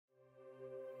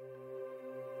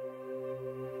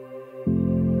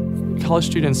college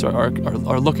students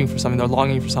are looking for something, they're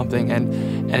longing for something,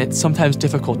 and it's sometimes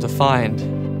difficult to find.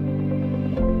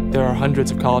 There are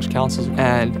hundreds of college councils,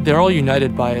 and they're all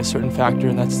united by a certain factor,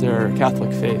 and that's their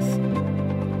Catholic faith.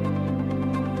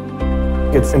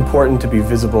 It's important to be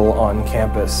visible on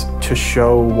campus to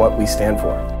show what we stand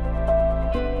for.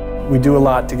 We do a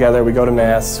lot together, we go to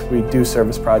Mass, we do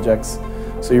service projects,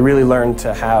 so you really learn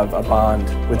to have a bond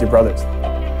with your brothers.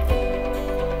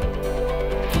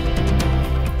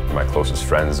 My closest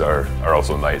friends are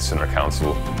also Knights in our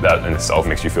council. That in itself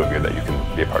makes you feel good that you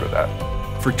can be a part of that.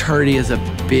 Fraternity is a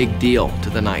big deal to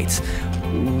the Knights.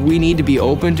 We need to be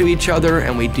open to each other,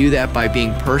 and we do that by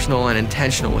being personal and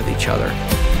intentional with each other.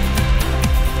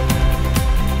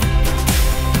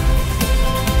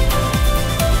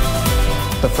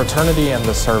 The fraternity and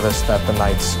the service that the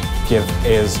Knights give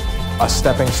is a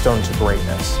stepping stone to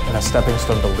greatness and a stepping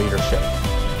stone to leadership.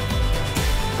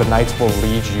 The Knights will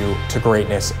lead you to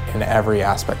greatness in every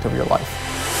aspect of your life.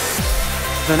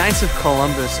 The Knights of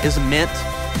Columbus is meant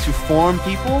to form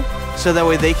people so that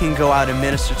way they can go out and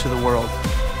minister to the world.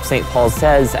 St. Paul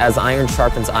says, as iron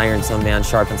sharpens iron, so man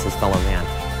sharpens his fellow man.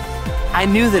 I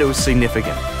knew that it was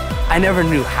significant. I never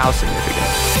knew how significant.